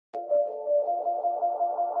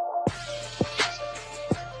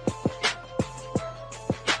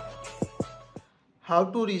how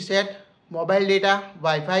to reset mobile data,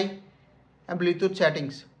 Wi-Fi and Bluetooth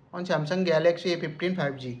settings on Samsung Galaxy A15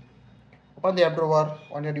 5G. Open the app drawer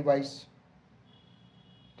on your device.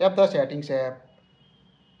 Tap the settings app.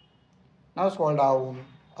 Now scroll down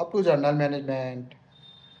up to general management.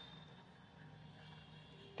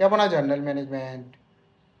 Tap on general management.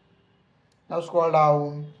 Now scroll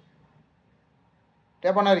down.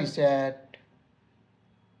 Tap on reset.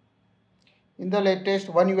 In the latest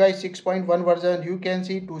One UI 6.1 version, you can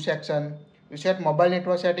see two sections: reset mobile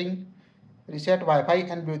network setting, reset Wi-Fi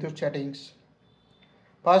and Bluetooth settings.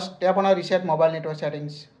 First, tap on reset mobile network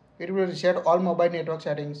settings. It will reset all mobile network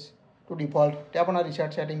settings to default. Tap on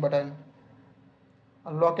reset setting button.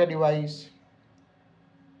 Unlock a device.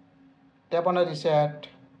 Tap on reset.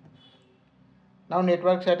 Now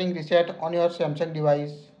network setting reset on your Samsung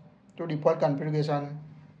device to default configuration.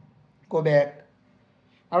 Go back.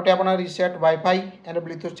 Now tap on reset Wi-Fi and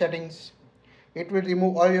Bluetooth settings. It will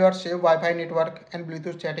remove all your saved Wi-Fi network and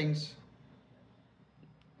Bluetooth settings.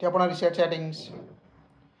 Tap on reset settings.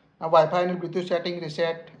 Now Wi-Fi and Bluetooth setting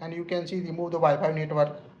reset, and you can see remove the Wi-Fi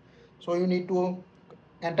network. So you need to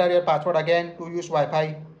enter your password again to use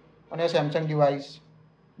Wi-Fi on your Samsung device.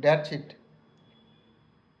 That's it.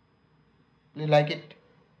 Please like it,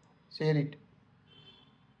 share it.